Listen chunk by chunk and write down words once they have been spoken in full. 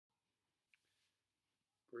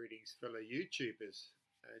Greetings, fellow YouTubers,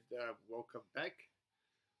 and welcome back.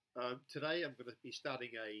 Today I'm going to be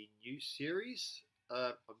starting a new series.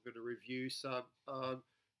 I'm going to review some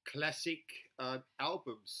classic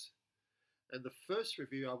albums. And the first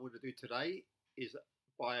review I want to do today is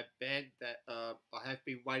by a band that I have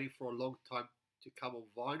been waiting for a long time to come on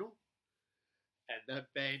vinyl. And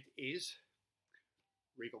that band is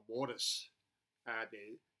Rigor Mortis,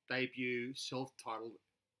 their debut self-titled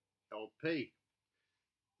LP,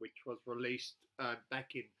 which was released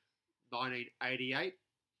back in 1988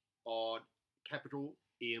 on Capitol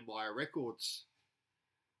EMI Records.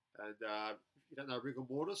 And if you don't know Rigor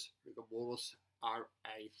Mortis are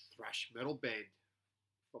a thrash metal band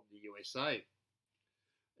from the USA.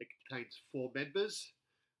 It contains 4 members.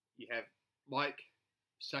 You have Mike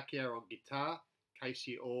Sakia on guitar,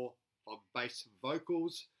 Casey Orr on bass and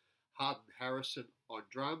vocals, Hardin Harrison on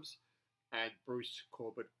drums, and Bruce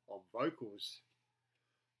Corbett on vocals.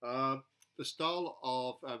 The style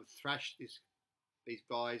of thrash these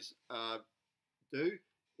guys do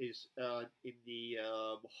is in the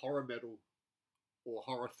horror metal or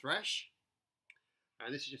horror thrash,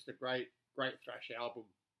 and this is just a great thrash album.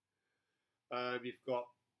 You've got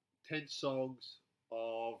 10 songs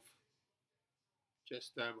of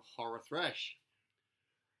just horror thrash.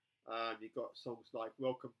 You've got songs like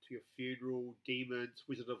Welcome to Your Funeral, Demons,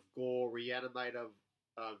 Wizard of Gore, Reanimator,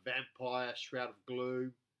 Vampire, Shroud of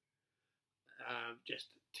Gloom. Just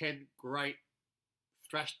 10 great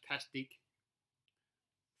thrash-tastic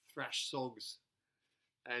thrash songs.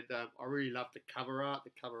 And I really love the cover art.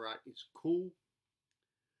 The cover art is cool.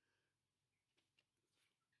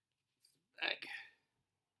 Back.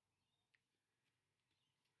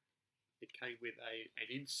 It came with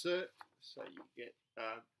an insert, so you get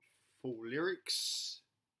full lyrics,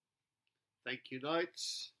 thank you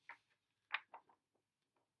notes,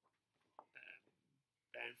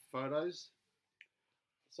 and photos.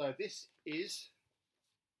 So this is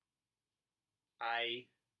a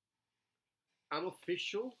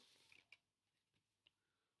unofficial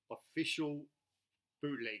official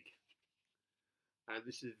bootleg, and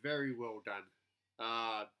this is very well done.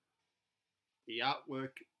 The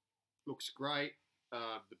artwork looks great.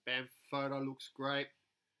 The band photo looks great.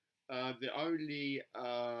 The only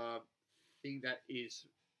thing that is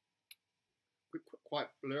quite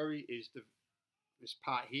blurry is this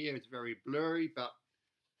part here. It's very blurry, but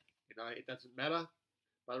you know, it doesn't matter.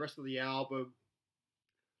 But the rest of the album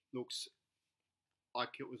looks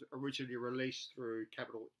like it was originally released through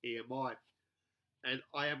Capitol EMI. And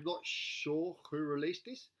I am not sure who released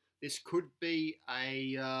this. This could be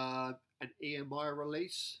an EMI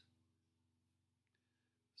release.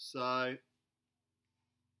 So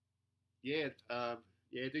yeah,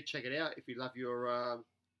 do check it out if you love your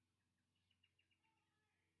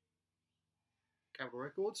Capitol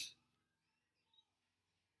Records.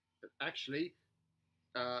 But actually,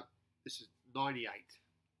 this is 98.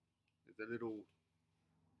 There's a little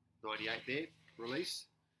 98 there, release.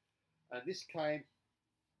 And this came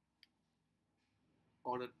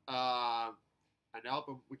on an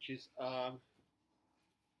album which is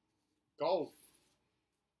gold.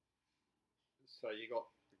 So you got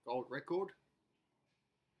the gold record.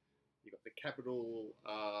 You got the Capitol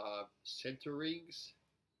center rings,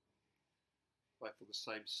 both on the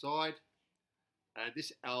same side. And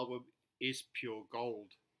this album is pure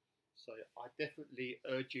gold. So I definitely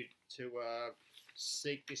urge you to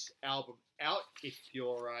seek this album out if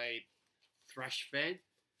you're a thrash fan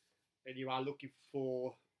and you are looking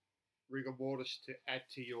for Rigor Mortis to add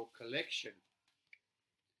to your collection.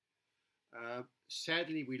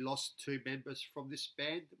 Sadly, we lost 2 members from this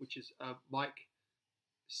band, which is Mike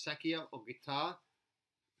Sakia on guitar,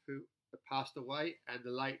 who passed away, and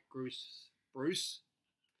the late Bruce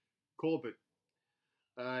Corbett.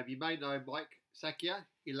 You may know Mike Sakia.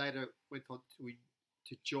 He later went on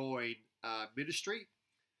to join Ministry,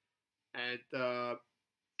 and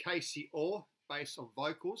Casey Orr, bass on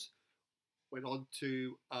vocals, went on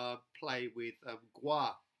to play with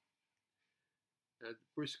Gua. And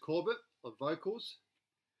Bruce Corbett on vocals.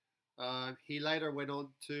 He later went on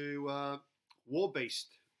to War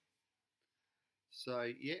Beast. So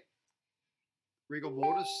yeah, Rigor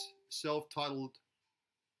Mortis self-titled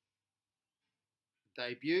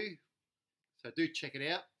debut. So do check it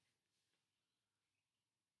out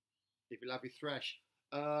if you love your thrash.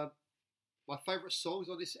 My favourite songs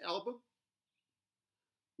on this album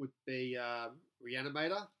would be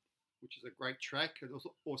Reanimator, which is a great track, and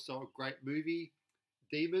also a great movie.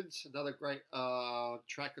 Demons, another great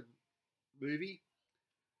track and movie.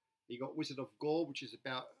 You got Wizard of Gore, which is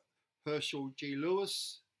about Herschel G.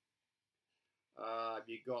 Lewis.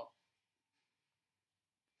 You got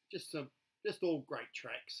just all great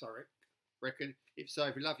tracks, I reckon. If so,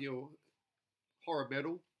 if you love your horror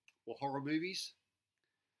metal or horror movies,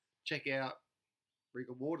 check out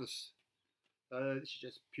Rigor Mortis. This is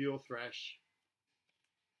just pure thrash,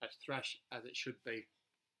 as thrash as it should be.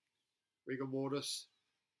 Rigor Mortis,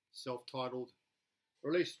 self-titled,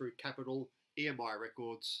 released through Capitol EMI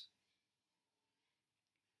Records.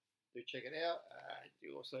 Do check it out.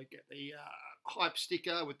 You also get the hype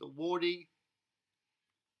sticker with the warning.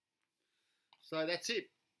 So that's it.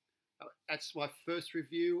 That's my first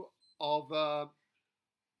review of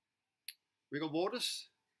Rigor Mortis,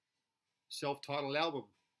 self-titled album,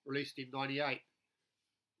 released in '98.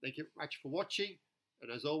 Thank you much for watching,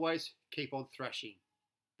 and as always, keep on thrashing.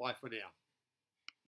 Bye for now.